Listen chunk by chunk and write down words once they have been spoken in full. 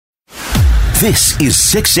This is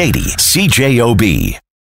 680 CJOB.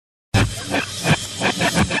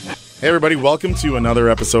 Hey everybody, welcome to another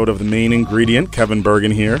episode of The Main Ingredient. Kevin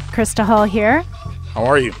Bergen here. Krista Hall here. How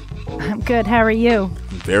are you? I'm good. How are you?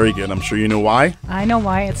 Very good. I'm sure you know why. I know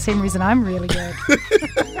why. It's the same reason I'm really good.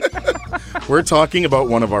 We're talking about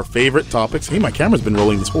one of our favorite topics. Hey, my camera's been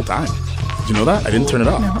rolling this whole time. Did you know that? I didn't turn it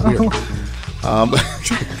off. No. Weird.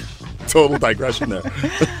 Total digression there.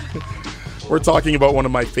 We're talking about one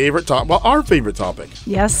of my favorite our favorite topic.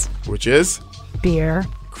 Yes. Which is? Beer.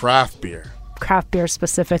 Craft beer. Craft beer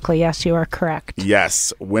specifically. Yes, you are correct.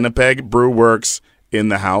 Yes. Winnipeg Brew Works in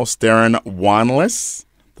the house. Darren Wanless.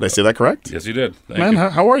 Did I say that correct? Yes, you did. Thank Man, you.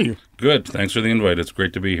 how are you? Good. Thanks for the invite. It's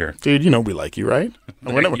great to be here. Dude, you know we like you, right?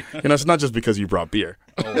 You. It's not just because you brought beer.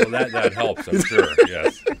 Oh, well, that helps, I'm sure.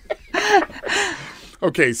 Yes.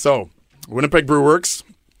 Okay, so Winnipeg Brew Works.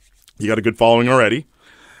 You got a good following already.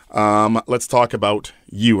 Let's talk about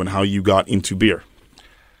you and how you got into beer.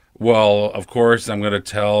 Well, of course, I'm going to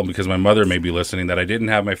tell, because my mother may be listening, that I didn't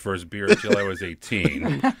have my first beer until I was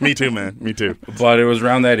 18. Me too, man. Me too. But it was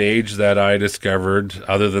around that age that I discovered,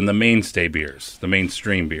 other than the mainstay beers, the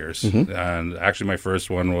mainstream beers. Mm-hmm. And actually, my first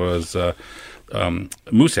one was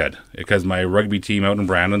Moosehead, because my rugby team out in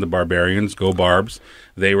Brandon, the Barbarians, Go Barbs,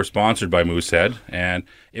 they were sponsored by Moosehead. And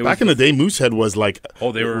it back in the day, Moosehead was like,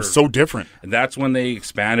 they were so different. And that's when they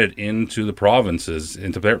expanded into the provinces,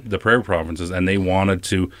 into the prairie provinces, and they wanted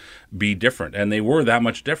to be different. And they were that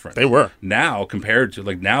much different. They were. Now, compared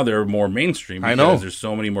to, now they're more mainstream. I know. There's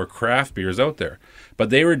so many more craft beers out there. But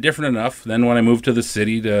they were different enough. Then when I moved to the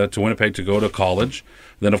city, to Winnipeg, to go to college,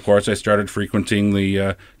 then, of course, I started frequenting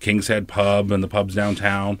the King's Head pub and the pubs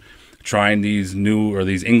downtown, trying these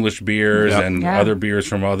English beers and other beers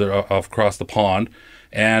from across the pond.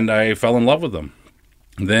 And I fell in love with them.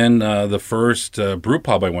 Then the first brew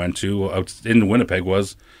pub I went to out in Winnipeg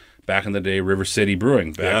was, back in the day, River City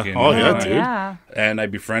Brewing. Dude. Yeah. And I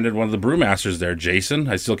befriended one of the brewmasters there, Jason.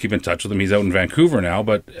 I still keep in touch with him. He's out in Vancouver now,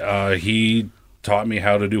 but he taught me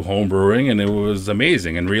how to do home brewing, and it was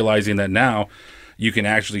amazing. And realizing that now you can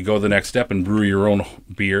actually go the next step and brew your own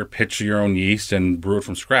beer, pitch your own yeast, and brew it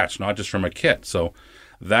from scratch, not just from a kit. So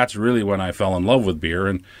that's really when I fell in love with beer.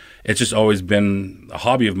 And it's just always been a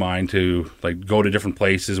hobby of mine to go to different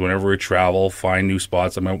places whenever we travel, find new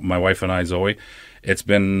spots. My wife and I, Zoe, it's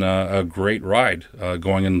been a great ride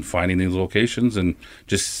going and finding these locations and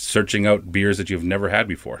just searching out beers that you've never had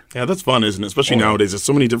before. Yeah, that's fun, isn't it? Especially nowadays. There's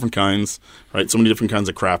so many different kinds, right? So many different kinds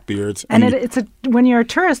of craft beers. And when you're a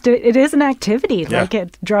tourist, it is an activity. Yeah.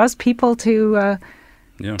 It draws people to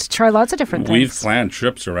try lots of different things. We've planned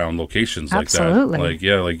trips around locations Absolutely. like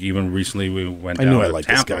that. Even recently we went down to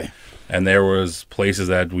Tampa, this guy. And there was places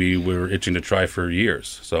that we were itching to try for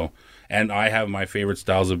years. So, and I have my favorite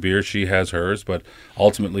styles of beer. She has hers, but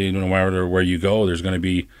ultimately, no matter where you go, there's going to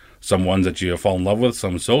be some ones that you fall in love with,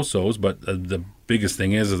 some so-sos. But the biggest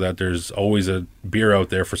thing is that there's always a beer out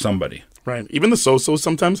there for somebody. Right. Even the so-sos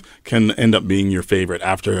sometimes can end up being your favorite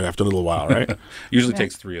after a little while, right? Usually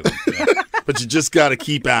takes 3 of them. Yeah. But you just got to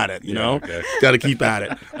keep at it, you know? Okay. Got to keep at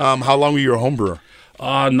it. How long were you a home brewer?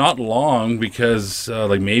 Not long, because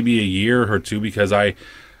maybe a year or two, because I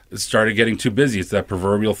started getting too busy. It's that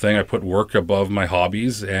proverbial thing. I put work above my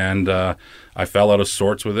hobbies, and I fell out of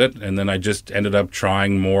sorts with it. And then I just ended up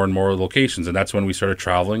trying more and more locations. And that's when we started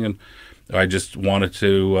traveling, and I just wanted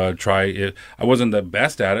to try it. I wasn't the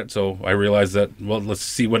best at it, so I realized that, let's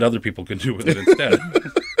see what other people can do with it instead.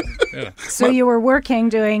 Yeah. So you were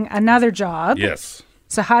doing another job. Yes.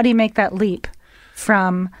 So how do you make that leap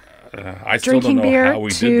from I still don't know how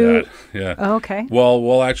we did that. Yeah. Oh, okay.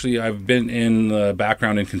 Well, actually, I've been in the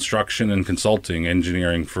background in construction and consulting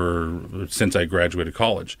engineering since I graduated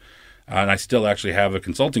college, and I still actually have a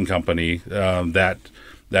consulting company that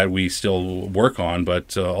we still work on.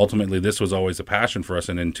 But ultimately, this was always a passion for us.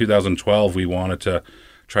 And in 2012, we wanted to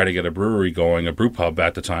try to get a brewery going, a brew pub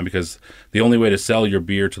at the time, because the only way to sell your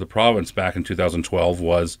beer to the province back in 2012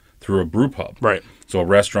 was through a brew pub. Right. So a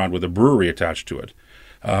restaurant with a brewery attached to it.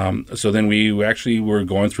 So then we actually were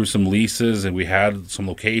going through some leases, and we had some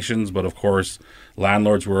locations, but of course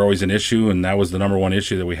landlords were always an issue, and that was the number one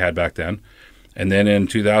issue that we had back then. And then in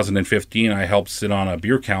 2015, I helped sit on a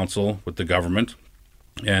beer council with the government,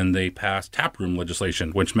 and they passed taproom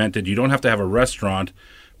legislation, which meant that you don't have to have a restaurant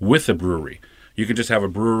with a brewery. You could just have a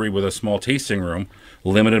brewery with a small tasting room,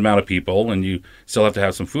 limited amount of people, and you still have to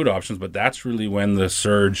have some food options. But that's really when the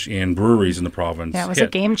surge in breweries in the province it was hit. a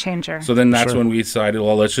game changer. So then that's when we decided,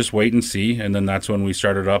 let's just wait and see. And then that's when we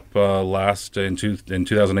started up in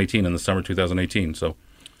 2018, in the summer 2018. So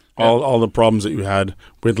all the problems that you had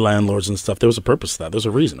with landlords and stuff, there was a purpose to that. There's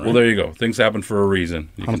a reason, right? Well, there you go. Things happen for a reason.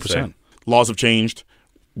 100%. laws have changed.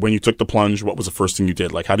 When you took the plunge, what was the first thing you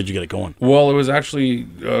did? Like, how did you get it going? Well, it was actually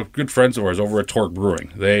good friends of ours over at Torque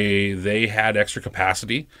Brewing. They had extra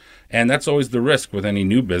capacity, and that's always the risk with any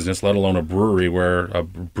new business, let alone a brewery, where a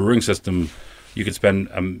brewing system, you could spend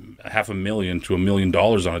 $500,000 to $1 million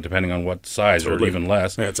on it, depending on what size, or even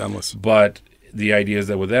less. Yeah, it's endless. But the idea is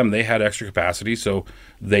that with them, they had extra capacity, so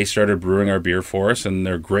they started brewing our beer for us, and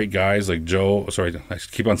they're great guys like Joe. Sorry, I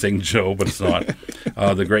keep on saying Joe, but it's not.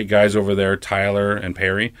 The great guys over there, Tyler and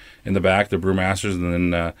Perry in the back, the brewmasters,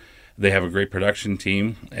 and then they have a great production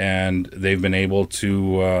team, and they've been able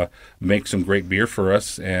to make some great beer for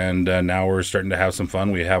us, and now we're starting to have some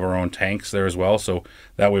fun. We have our own tanks there as well, so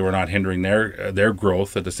that way we're not hindering their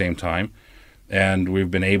growth at the same time, and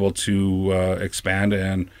we've been able to expand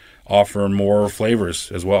and offer more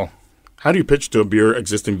flavors as well. How do you pitch to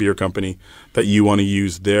existing beer company that you want to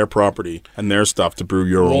use their property and their stuff to brew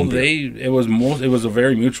your own beer? It was a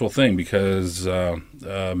very mutual thing, because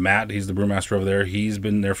Matt, he's the brewmaster over there. He's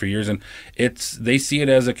been there for years, and they see it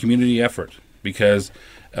as a community effort, because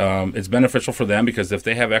it's beneficial for them, because if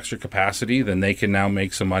they have extra capacity, then they can now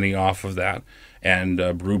make some money off of that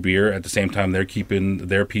and brew beer. At the same time, they're keeping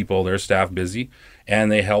their people, their staff busy,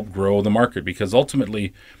 and they help grow the market, because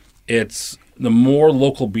ultimately it's the more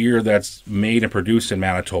local beer that's made and produced in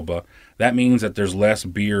Manitoba, that means that there's less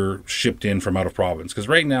beer shipped in from out of province. Because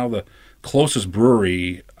right now, the closest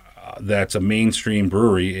brewery that's a mainstream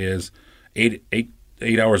brewery is eight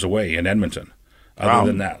hours away in Edmonton. Other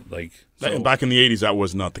than that, back in the 80s, that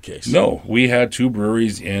was not the case. No, we had 2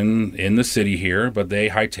 breweries in the city here, but they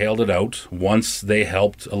hightailed it out once they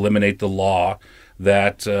helped eliminate the law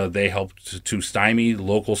that they helped to stymie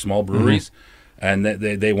local small breweries. Mm-hmm. And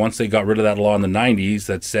they once they got rid of that law in the 90s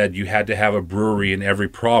that said you had to have a brewery in every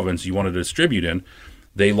province you wanted to distribute in,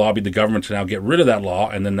 they lobbied the government to now get rid of that law,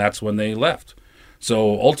 and then that's when they left.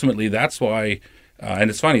 So ultimately, that's why, and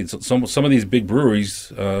it's funny, some of these big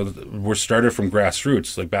breweries were started from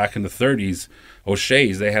grassroots. Like back in the 30s,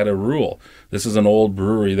 O'Shea's, they had a rule. This is an old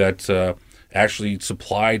brewery that actually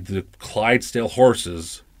supplied the Clydesdale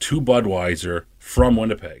horses to Budweiser from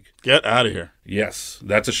Winnipeg. Get out of here. Yes.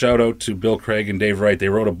 That's a shout out to Bill Craig and Dave Wright. They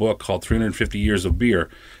wrote a book called 350 Years of Beer,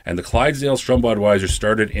 and the Clydesdales from Budweiser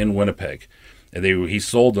started in Winnipeg. And he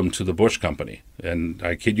sold them to the Bush Company, and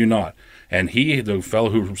I kid you not. And the fellow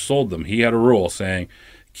who sold them, he had a rule saying,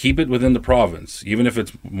 keep it within the province, even if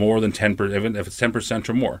it's more than 10%, even if it's 10%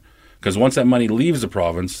 or more. Because once that money leaves the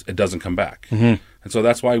province, it doesn't come back. Mm-hmm. And so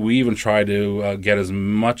that's why we even try to get as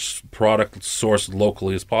much product sourced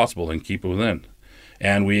locally as possible and keep it within.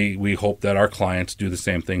 And we hope that our clients do the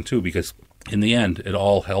same thing too, because in the end, it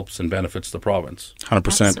all helps and benefits the province.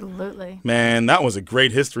 100%. Absolutely. Man, that was a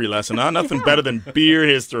great history lesson. Huh? Nothing better than beer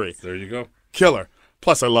history. There you go. Killer.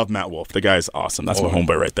 Plus, I love Matt Wolf. The guy's awesome. That's my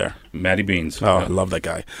homeboy right there. Matty Beans. Oh, I love that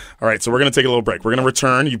guy. All right, so we're going to take a little break. We're going to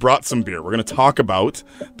return. You brought some beer. We're going to talk about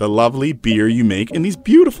the lovely beer you make in these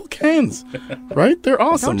beautiful cans. Right? They're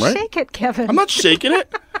awesome, Don't right? shake it, Kevin. I'm not shaking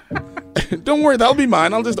it. Don't worry, that'll be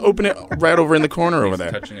mine. I'll just open it right over in the corner over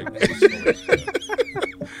there. Touching it.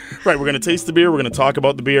 Right, we're going to taste the beer. We're going to talk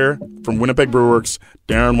about the beer from Winnipeg Brew Works.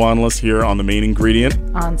 Darren Wanless here on The Main Ingredient.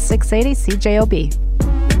 On 680 CJOB.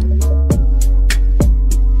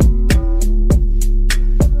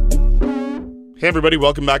 Hey everybody,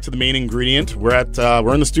 welcome back to The Main Ingredient. We're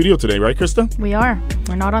in the studio today, right, Krista? We are.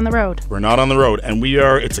 We're not on the road. We're not on the road, and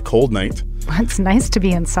it's a cold night. It's nice to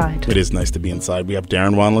be inside. It is nice to be inside. We have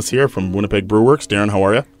Darren Wanless here from Winnipeg Brew Works. Darren, how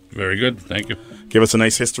are you? Very good, thank you. Give us a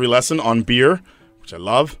nice history lesson on beer, which I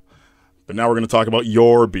love. But now we're going to talk about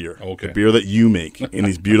your beer. Okay. The beer that you make in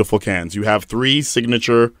these beautiful cans. You have 3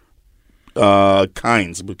 signature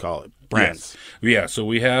kinds, we call it, brands. Yes. Yeah, so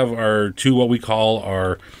we have our 2 what we call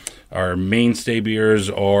our mainstay beers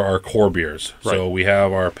or our core beers. Right. So we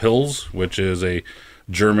have our Pils, which is a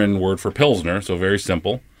German word for Pilsner, so very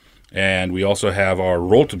simple. And we also have our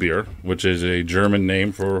Rotbier, which is a German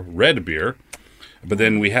name for red beer. But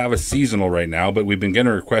then we have a seasonal right now, but we've been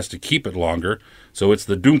getting a request to keep it longer. So it's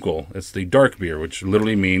the Dunkel. It's the dark beer, which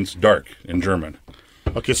literally means dark in German.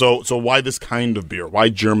 Okay, so why this kind of beer? Why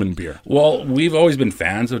German beer? Well, we've always been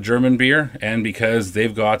fans of German beer, and because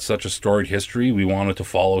they've got such a storied history, we wanted to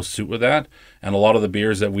follow suit with that. And a lot of the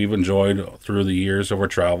beers that we've enjoyed through the years of our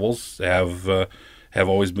travels have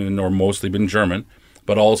always been, or mostly been, German.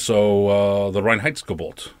 But also the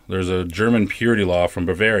Reinheitsgebot. There's a German purity law from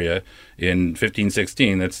Bavaria in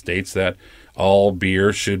 1516 that states that all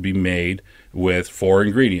beer should be made with 4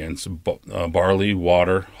 ingredients: barley,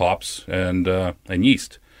 water, hops, and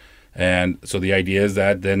yeast. And so the idea is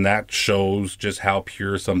that then that shows just how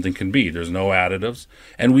pure something can be. There's no additives.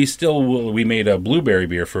 And we made a blueberry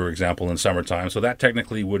beer, for example, in summertime, so that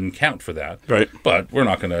technically wouldn't count for that. Right. But we're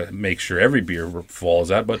not going to make sure every beer falls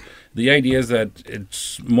that. But the idea is that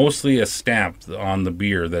it's mostly a stamp on the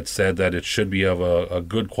beer that said that it should be of a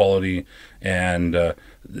good quality and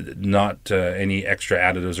not any extra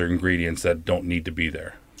additives or ingredients that don't need to be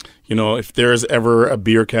there. You know, if there's ever a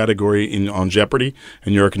beer category on Jeopardy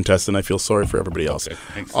and you're a contestant, I feel sorry for everybody else. Okay,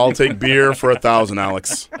 thanks. I'll take beer for $1,000,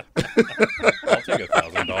 Alex. I'll take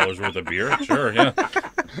 $1,000 worth of beer. Sure, yeah.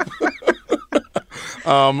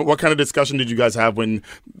 What kind of discussion did you guys have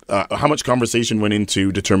how much conversation went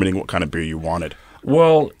into determining what kind of beer you wanted?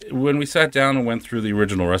 Well, when we sat down and went through the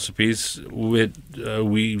original recipes,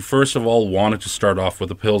 we first of all wanted to start off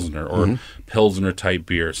with a Pilsner or Pilsner type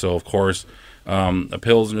beer. So, of course, a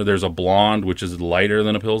Pilsner, there's a blonde, which is lighter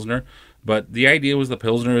than a Pilsner. But the idea was the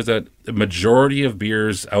Pilsner is that the majority of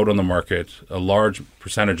beers out on the market, a large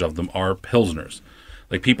percentage of them are Pilsners.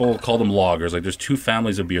 Like people call them lagers. Like there's two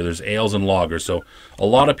families of beer. There's ales and lagers. So a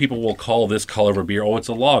lot of people will call this color of a beer, it's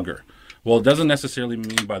a lager. Well, it doesn't necessarily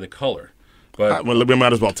mean by the color. But well, we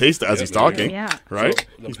might as well taste it as he's talking. Yeah. Right?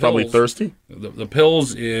 So He's probably thirsty. The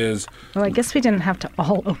Pils is... Well, I guess we didn't have to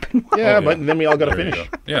all open one. Yeah, but then we all got to There you finish.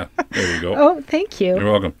 go. Yeah, there you go. Oh, thank you.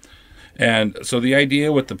 You're welcome. And so the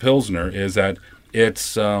idea with the Pilsner is that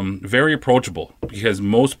it's very approachable because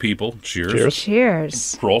most people, cheers.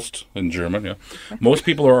 Cheers. Prost in German, yeah. Most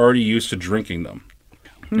people are already used to drinking them.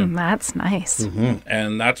 That's nice.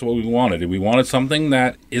 And that's what we wanted. We wanted something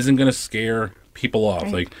that isn't going to scare people off.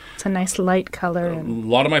 Right. Like It's a nice light color. a And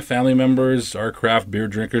lot of my family members are craft beer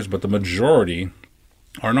drinkers, but the majority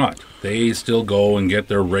are not. They still go and get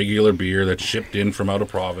their regular beer that's shipped in from out of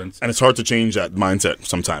province. And it's hard to change that mindset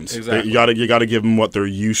sometimes. Exactly. You got to give them what they're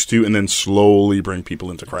used to and then slowly bring people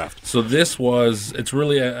into craft. So it's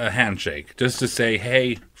really a handshake, just to say,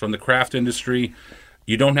 hey, from the craft industry,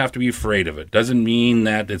 you don't have to be afraid of it. Doesn't mean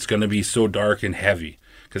that it's going to be so dark and heavy,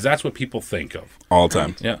 because that's what people think of. All the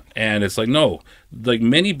time. Yeah, and it's like, no, like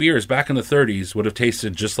many beers back in the 30s would have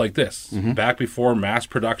tasted just like this, back before mass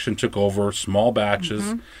production took over, small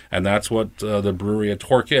batches, and that's what the brewery at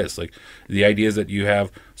Torque is. Like, the idea is that you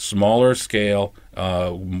have smaller scale,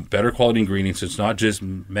 better quality ingredients. It's not just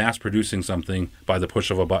mass producing something by the push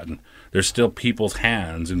of a button. There's still people's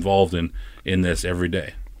hands involved in this every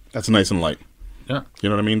day. That's nice and light. Yeah. You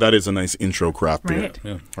know what I mean? That is a nice intro craft beer. Right.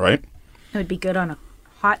 Yeah. Right? it would be good on a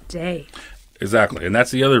hot day. Exactly. And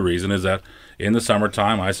that's the other reason is that in the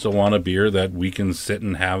summertime, I still want a beer that we can sit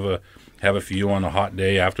and have a few on a hot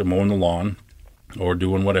day after mowing the lawn or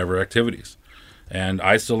doing whatever activities. And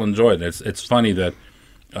I still enjoy it. It's funny that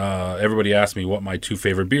everybody asks me what my two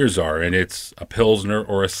favorite beers are, and it's a Pilsner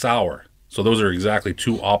or a sour. So those are exactly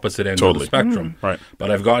two opposite ends of the spectrum. Right.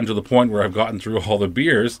 But I've gotten to the point where I've gotten through all the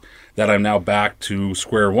beers that I'm now back to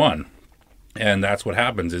square one. And that's what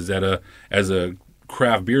happens is that as a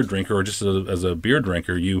craft beer drinker or just as a beer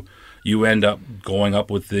drinker, you end up going up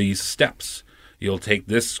with these steps. You'll take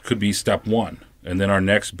this could be step one, and then our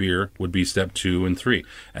next beer would be step 2 and 3.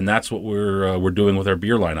 And that's what we're doing with our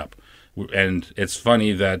beer lineup. And it's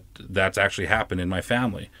funny that that's actually happened in my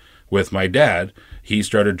family. With my dad, he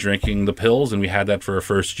started drinking the Pils, and we had that for our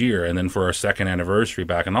first year. And then for our second anniversary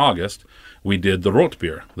back in August, we did the Rot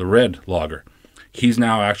beer, the red lager. He's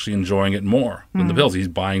now actually enjoying it more than the Pils. He's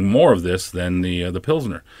buying more of this than the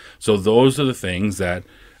Pilsner. So those are the things that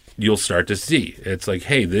you'll start to see. It's like,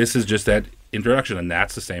 hey, this is just that introduction. And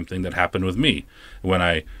that's the same thing that happened with me when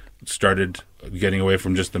I started getting away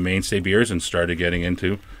from just the mainstay beers and started getting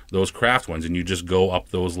into those craft ones, and you just go up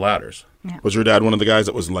those ladders. Yeah. Was your dad one of the guys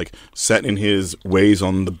that was like set in his ways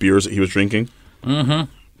on the beers that he was drinking? I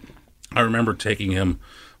remember taking him,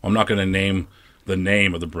 I'm not going to name the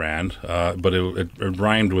name of the brand, but it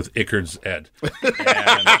rhymed with Ickard's Ed.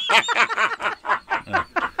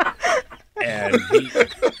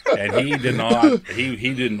 And he did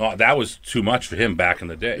not, that was too much for him back in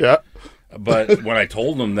the day. Yeah. But when I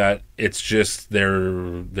told him that it's just their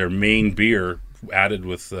main beer added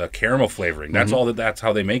with caramel flavoring, that's all that's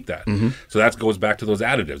how they make that. So that goes back to those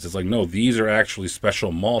additives. It's like, no, these are actually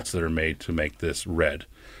special malts that are made to make this red,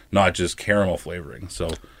 not just caramel flavoring.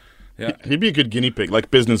 So yeah, He'd be a good guinea pig, like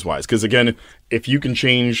business-wise, because again, if you can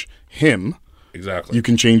change him, exactly, you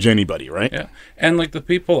can change anybody, right? yeah. And like the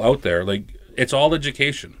people out there, like, it's all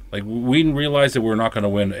education. Like, we realize that we're not going to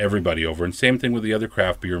win everybody over. And same thing with the other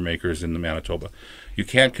craft beer makers in the Manitoba. You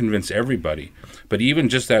can't convince everybody. But even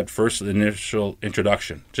just that first initial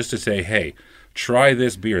introduction, just to say, hey, try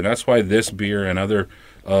this beer. And that's why this beer and other,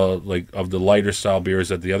 like, of the lighter style beers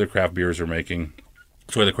that the other craft beers are making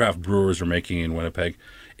That's why the craft brewers are making in Winnipeg.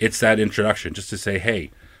 It's that introduction, just to say,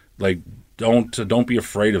 hey, like, don't be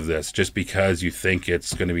afraid of this just because you think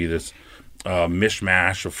it's going to be this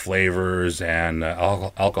mishmash of flavors and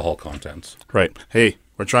alcohol contents. Right. Hey,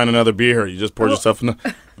 we're trying another beer here. You just poured yourself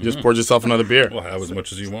another beer. Well, have as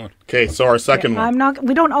much as you want. Okay, so our second one.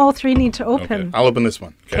 We don't all three need to open. Okay. I'll open this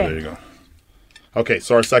one. Okay, there you go. Okay,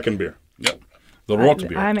 so our second beer. Yep. The Rot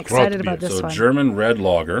beer. I'm excited about this one. So German red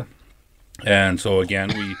lager. And so again,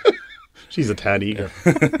 we... She's a tatty.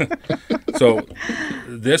 So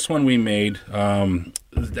this one we made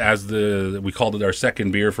we called it our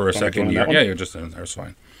second beer for our second year. Yeah, just in there, it's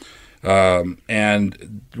fine.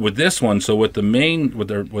 And with this one, so with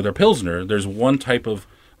our Pilsner, there's one type of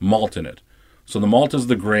malt in it. So the malt is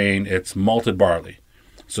the grain, it's malted barley.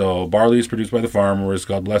 So barley is produced by the farmers,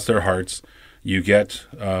 God bless their hearts. You get,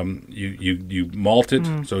 you malt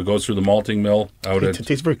it, so it goes through the malting mill. It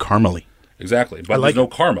tastes very caramely. Exactly, but there's no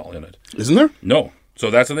caramel in it. Isn't there? No. So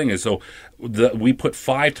that's the thing is, we put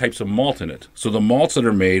 5 types of malt in it. So the malts that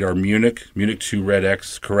are made are Munich 2 Red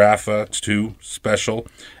X, Carafa 2 Special,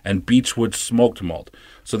 and Beechwood Smoked Malt.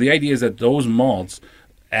 So the idea is that those malts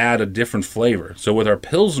add a different flavor. So with our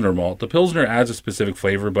Pilsner malt, the Pilsner adds a specific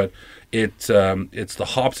flavor, but it's the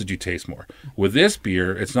hops that you taste more. With this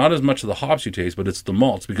beer, it's not as much of the hops you taste, but it's the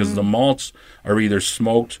malts, because the malts are either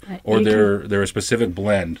smoked or they're a specific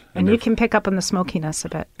blend. And you can pick up on the smokiness a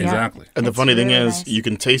bit. Exactly. And the funny thing is, you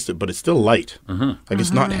can taste it, but it's still light. Like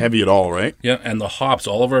it's not heavy at all, right? Yeah, and the hops,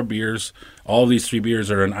 all of our beers, all of these 3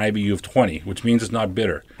 beers are an IBU of 20, which means it's not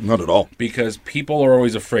bitter. Not at all. Because people are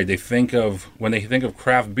always afraid. When they think of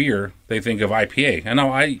craft beer, they think of IPA. And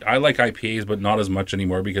now I like IPAs, but not as much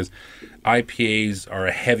anymore, because IPAs are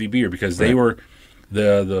a heavy beer, because they were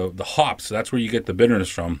the hops. That's where you get the bitterness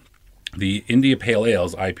from. The India Pale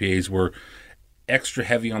Ales, IPAs, were extra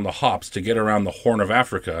heavy on the hops to get around the Horn of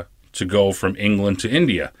Africa to go from England to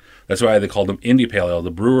India. That's why they called them India Pale Ale.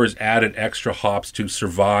 The brewers added extra hops to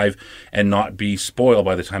survive and not be spoiled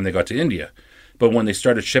by the time they got to India. But when they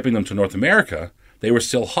started shipping them to North America, they were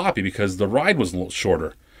still hoppy because the ride was a little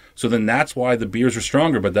shorter. So then that's why the beers were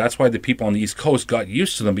stronger, but that's why the people on the East Coast got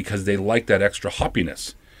used to them, because they liked that extra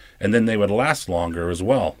hoppiness. And then they would last longer as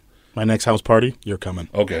well. My next house party, you're coming.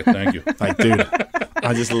 Okay, thank you. Like, dude,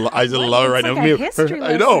 I just love it right now.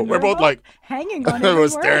 I know. We're both like hanging on. We're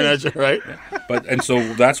staring at you, right? And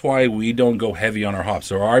so that's why we don't go heavy on our hops.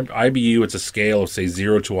 So our IBU, it's a scale of say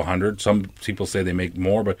 0 to 100. Some people say they make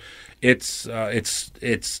more, but it's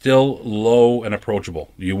still low and approachable.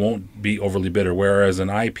 You won't be overly bitter. Whereas an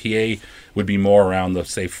IPA would be more around the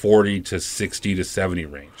say 40 to 60 to 70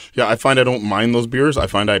 range. Yeah, I find I don't mind those beers. I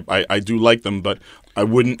find I do like them, but I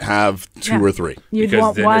wouldn't have 2 or 3. You'd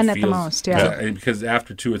want one at the most, because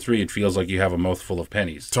after 2 or 3, it feels like you have a mouthful of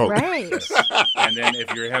pennies. Totally. Right. And then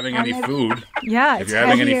if you're having any food,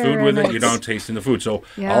 with it, you don't taste in the food. So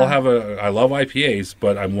I love IPAs,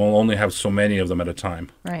 but I will only have so many of them at a time.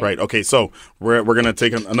 Right. Okay, so we're going to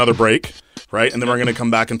take another break, right? And then we're going to come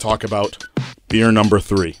back and talk about beer number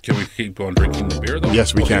 3. Can we keep on drinking the beer, though?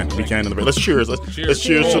 Yes, we can. We can in the break. Let's cheers. Let's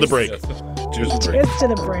cheers to the break. Yes. Cheers to the break. Cheers to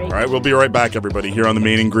the break. All right, we'll be right back, everybody, here on The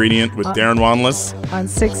Main Ingredient with Darren Wanless. On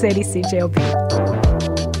 680 CJOB.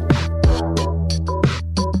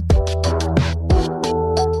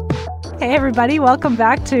 Hey, everybody. Welcome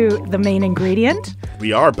back to The Main Ingredient.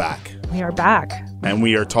 We are back. We are back. And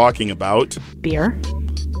we are talking about... beer.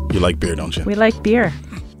 You like beer, don't you? We like beer.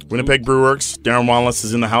 Winnipeg Brew Works. Darren Wanless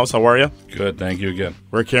is in the house. How are you? Good, thank you again.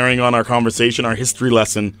 We're carrying on our conversation, our history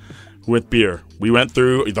lesson with beer. We went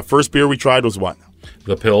through, the first beer we tried was what?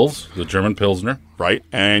 The Pils, the German Pilsner. Right.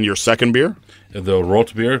 And your second beer? The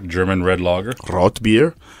Rot beer, German red lager. Rot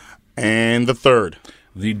beer. And the third?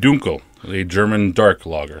 The Dunkel, the German dark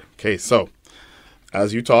lager. Okay, so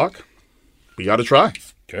as you talk, we got to try.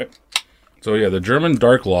 Okay. So yeah, the German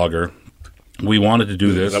dark lager, we wanted to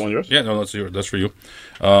do this. Is that one yours? Yeah, no, that's for you.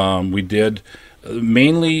 We did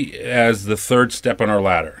mainly as the third step on our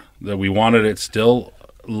ladder. That we wanted it still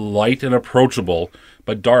light and approachable,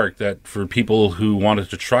 but dark, that for people who wanted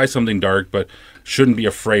to try something dark but shouldn't be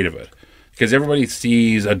afraid of it. Because everybody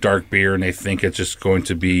sees a dark beer and they think it's just going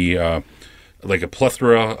to be like a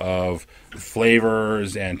plethora of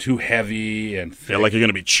flavors and too heavy and thick. Yeah, like you're going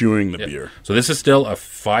to be chewing the beer. So this is still a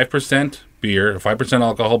 5% beer, a 5%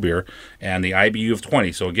 alcohol beer, and the IBU of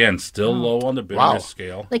 20. So again, still low on the bitterness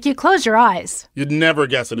scale. Like you close your eyes. You'd never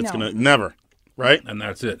guess that it's going to, never, right? And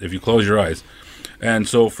that's it, if you close your eyes. And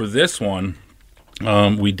so for this one,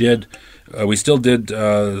 we still did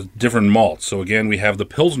different malts. So again, we have the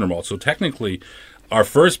Pilsner malt. So technically, our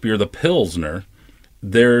first beer, the Pilsner,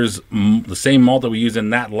 there's the same malt that we use in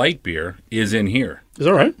that light beer is in here. Is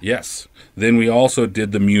that right? Yes. Then we also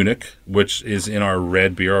did the Munich, which is in our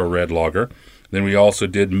red beer, our red lager. Then we also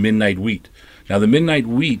did Midnight Wheat. Now, the Midnight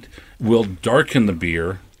Wheat will darken the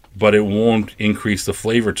beer, but it won't increase the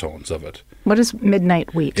flavor tones of it. What is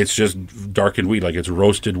midnight wheat? It's just darkened wheat, like it's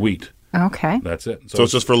roasted wheat. Okay. That's it. So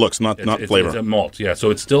it's just for looks, not flavor. It's a malt, yeah. So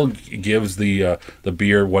it still gives the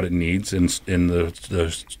beer what it needs in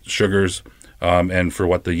the sugars and for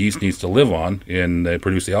what the yeast needs to live on and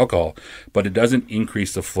produce the alcohol. But it doesn't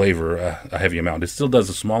increase the flavor a heavy amount. It still does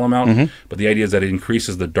a small amount, but the idea is that it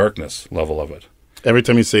increases the darkness level of it. Every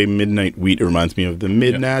time you say Midnight Wheat, it reminds me of the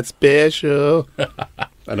Midnight Special.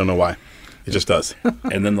 I don't know why. It just does.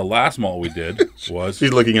 And then the last malt we did was...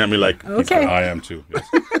 He's looking at me like... Okay. I am too, yes.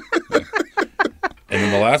 And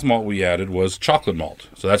then the last malt we added was chocolate malt.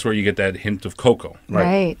 So that's where you get that hint of cocoa.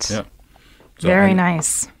 Right. Yeah. So, Very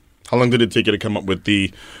nice. How long did it take you to come up with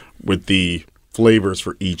the flavors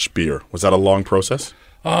for each beer? Was that a long process?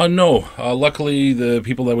 No. Luckily, the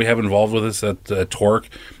people that we have involved with us at Torque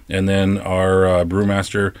and then our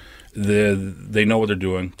brewmaster... They know what they're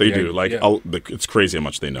doing. They do. It's crazy how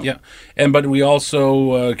much they know. Yeah, but we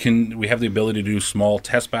also we have the ability to do small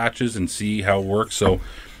test batches and see how it works. So,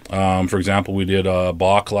 for example, we did a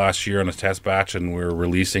Bock last year on a test batch, and we're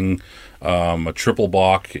releasing a triple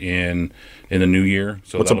Bock in the new year.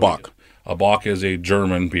 So what's a Bock? A Bock is a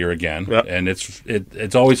German beer again, and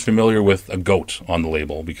it's always familiar with a goat on the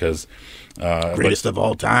label because greatest of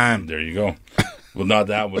all time. There you go. Well, not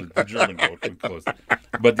that one, the German goat. Close.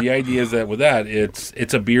 But the idea is that with that,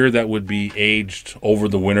 it's a beer that would be aged over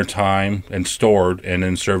the winter time and stored and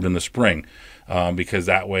then served in the spring, because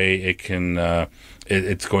that way it can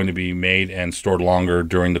it's going to be made and stored longer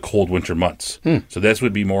during the cold winter months. So this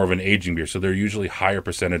would be more of an aging beer. So they're usually higher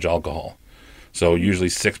percentage alcohol. So usually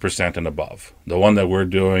 6% and above. The one that we're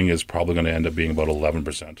doing is probably going to end up being about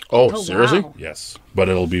 11%. Oh, seriously? Wow. Yes. But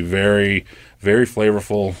it'll be very, very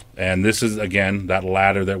flavorful. And this is, again, that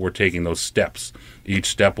ladder that we're taking, those steps. Each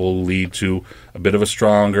step will lead to a bit of a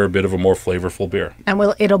stronger, a bit of a more flavorful beer. And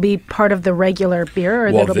it'll be part of the regular beer?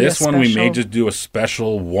 Or Well, it'll this be a one we special... may just do a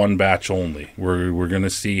special one batch only. We're going to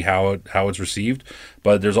see how it's received.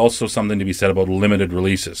 But there's also something to be said about limited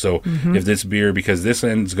releases. So if this beer, because this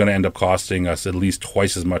is going to end up costing us at least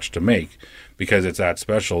twice as much to make because it's that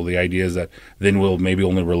special, the idea is that then we'll maybe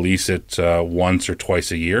only release it once or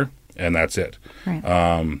twice a year. And that's it.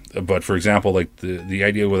 Right. But for example, like the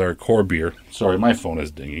idea with our core beer. Sorry, my phone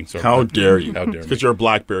is dinging. Sorry. How dare you? How dare me? Because you're a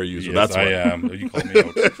BlackBerry user. Yes, that's why. I am. You called me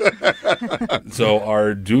out. So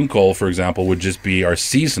our Dunkel, for example, would just be our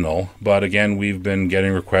seasonal. But again, we've been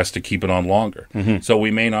getting requests to keep it on longer. So we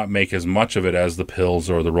may not make as much of it as the Pils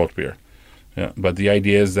or the Rot beer. Yeah, but the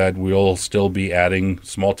idea is that we'll still be adding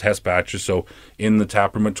small test batches. So in the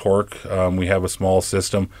taproom at Torque, we have a small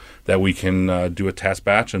system that we can do a test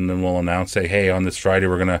batch, and then we'll announce, say, hey, on this Friday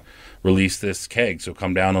we're going to release this keg. So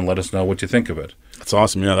come down and let us know what you think of it. That's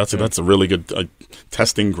awesome. Yeah, that's a really good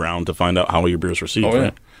testing ground to find out how your beer's received. Oh, yeah.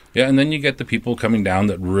 Right? Yeah, and then you get the people coming down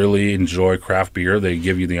that really enjoy craft beer. They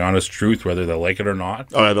give you the honest truth, whether they like it or not.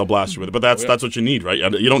 Oh, yeah, they'll blast you with it. But that's what you need, right?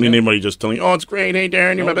 You don't need anybody just telling you, oh, it's great. Hey,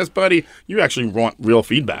 Darren, you're my best buddy. You actually want real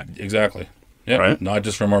feedback. Exactly. Yeah, right? Not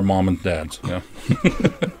just from our mom and dads. Yeah.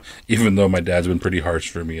 Even though my dad's been pretty harsh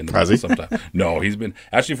for me in the past sometimes. No, he's been,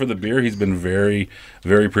 actually for the beer, he's been very,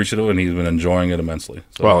 very appreciative, and he's been enjoying it immensely.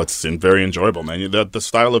 So. Well, it's very enjoyable, man. The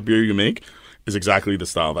style of beer you make is exactly the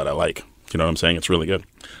style that I like. You know what I'm saying? It's really good.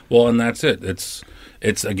 Well, and that's it.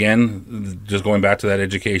 It's again, just going back to that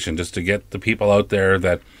education, just to get the people out there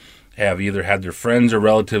that have either had their friends or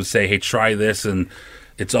relatives say, hey, try this. And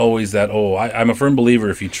it's always that, I'm a firm believer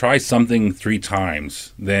if you try something 3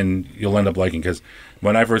 times, then you'll end up liking. Because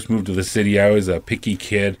when I first moved to the city, I was a picky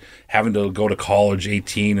kid, having to go to college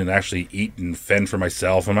 18 and actually eat and fend for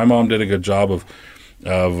myself. And my mom did a good job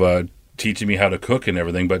of teaching me how to cook and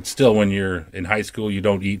everything. But still, when you're in high school, you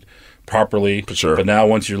don't eat properly. For sure. But now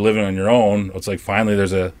once you're living on your own, it's like finally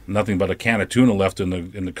there's nothing but a can of tuna left in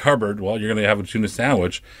the cupboard. Well, you're going to have a tuna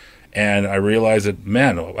sandwich. And I realized that,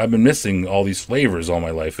 man, I've been missing all these flavors all my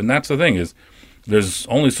life. And that's the thing is there's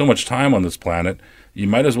only so much time on this planet. You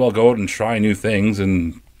might as well go out and try new things,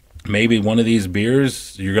 and maybe one of these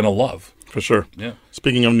beers you're going to love. For sure. Yeah.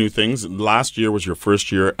 Speaking of new things, last year was your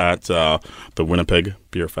first year at the Winnipeg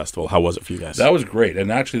Beer Festival. How was it for you guys? That was great, and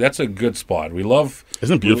actually, that's a good spot. We love.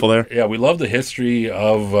 Isn't it beautiful there? Yeah, we love the history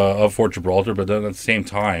of Fort Gibraltar, but then at the same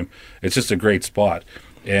time, it's just a great spot.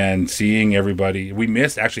 And seeing everybody, we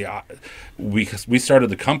missed. Actually, we started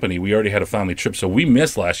the company, we already had a family trip, so we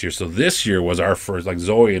missed last year. So this year was our first, like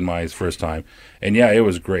Zoe and my first time, and yeah, it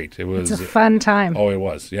was great. It was It's a fun time. Oh, it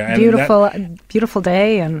was. Yeah, and Beautiful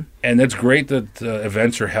day, and it's great that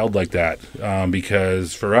events are held like that,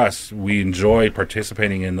 because for us, we enjoy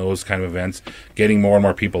participating in those kind of events, getting more and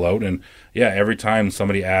more people out, and yeah, every time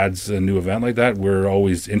somebody adds a new event like that, we're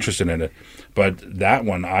always interested in it. But that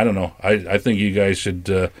one, I don't know. I think you guys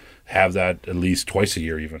should have that at least twice a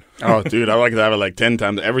year even. Oh, dude, I like to have it like 10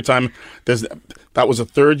 times. Every time, that was a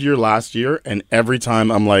third year last year, and every time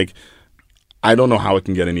I'm like, I don't know how it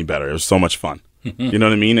can get any better. It was so much fun. You know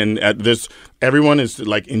what I mean? And everyone is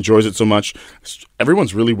like enjoys it so much.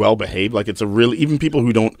 Everyone's really well behaved. Like it's a really, even people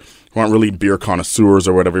who aren't really beer connoisseurs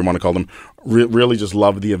or whatever you want to call them, really just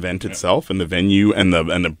love the event itself and the venue and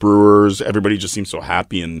the brewers. Everybody just seems so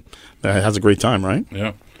happy and has a great time, right?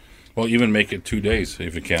 Yeah. Well, even make it 2 days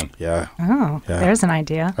if you can. Yeah. Oh, Yeah. There's an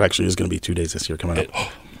idea. It actually is going to be 2 days this year coming up.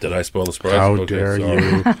 Did I spoil the surprise? How Okay, dare sorry.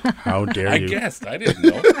 you? How dare I you? guessed. I didn't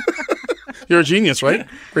know. You're a genius, right?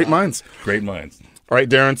 Great minds. Great minds. All right,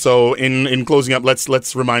 Darren. So in closing up,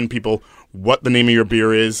 let's remind people what the name of your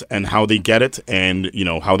beer is and how they get it, and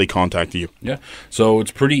how they contact you. Yeah. So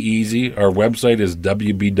it's pretty easy. Our website is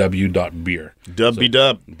wbw.beer.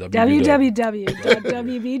 www.wbw.beer.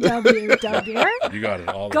 You got it.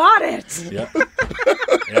 All Got it. Yeah.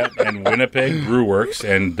 Yeah. And Winnipeg Brew Works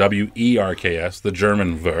and WERKS, the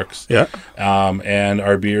German Works. Yeah. And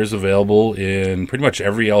our beer is available in pretty much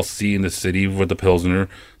every LC in the city with the Pilsner.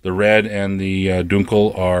 The Red and the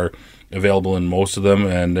Dunkel are available in most of them,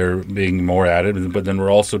 and they're being more added. But then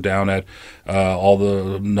we're also down at all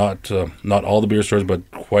the not all the beer stores, but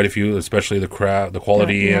quite a few, especially the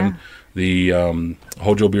Quality Inn, the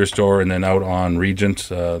Hojo Beer Store, and then out on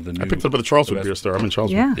Regent. I picked up at the Charleswood Beer Store. I'm in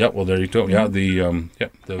Charleswood. Yeah. Yeah, well, there you go. Yeah, the And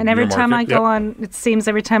every beer time market. I go on, it seems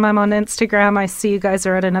every time I'm on Instagram, I see you guys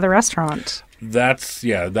are at another restaurant. That's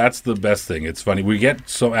the best thing. It's funny. We get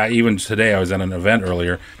so even today I was at an event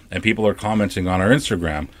earlier, and people are commenting on our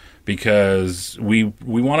Instagram because we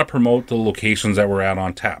want to promote the locations that we're at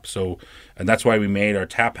on tap. So, and that's why we made our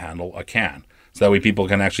tap handle a can. So that way people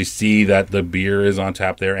can actually see that the beer is on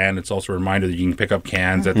tap there, and it's also a reminder that you can pick up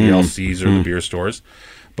cans at the LCs or the beer stores.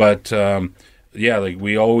 But like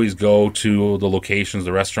we always go to the locations,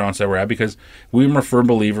 the restaurants that we're at, because we're a firm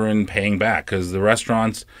believer in paying back, because the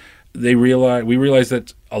restaurants, we realize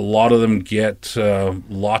that a lot of them get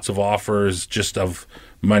lots of offers just of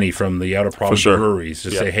money from the out of province breweries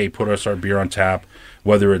to say, hey, put our beer on tap,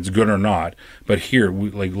 whether it's good or not. But here,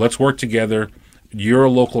 let's work together. You're a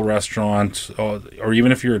local restaurant, or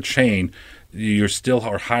even if you're a chain, you're still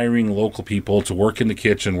hiring local people to work in the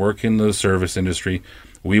kitchen, work in the service industry.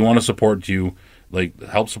 We want to support you,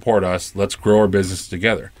 help support us. Let's grow our business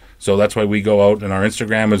together. So that's why we go out, and our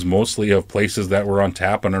Instagram is mostly of places that were on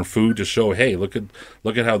tap, and our food to show, hey, look at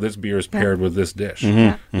how this beer is paired with this dish.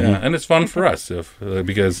 Yeah, and it's fun for us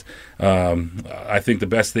because I think the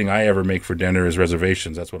best thing I ever make for dinner is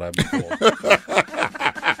reservations. That's what I've been told.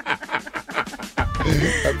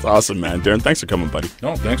 That's awesome, man. Darren, thanks for coming, buddy.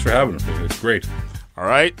 No, thanks for having me. It's great. All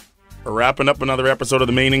right, we're wrapping up another episode of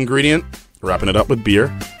The Main Ingredient. We're wrapping it up with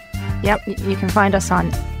beer. Yep, you can find us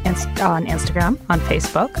on Instagram, on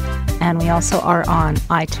Facebook, and we also are on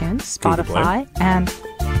iTunes, Spotify, and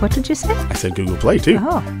what did you say? I said Google Play, too.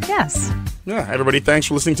 Oh, yes. Yeah, everybody, thanks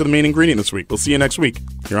for listening to The Main Ingredient this week. We'll see you next week.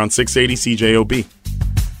 You're on 680 CJOB.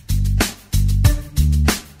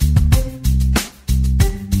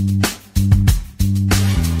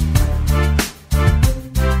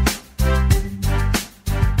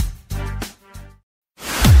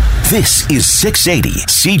 This is 680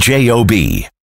 CJOB.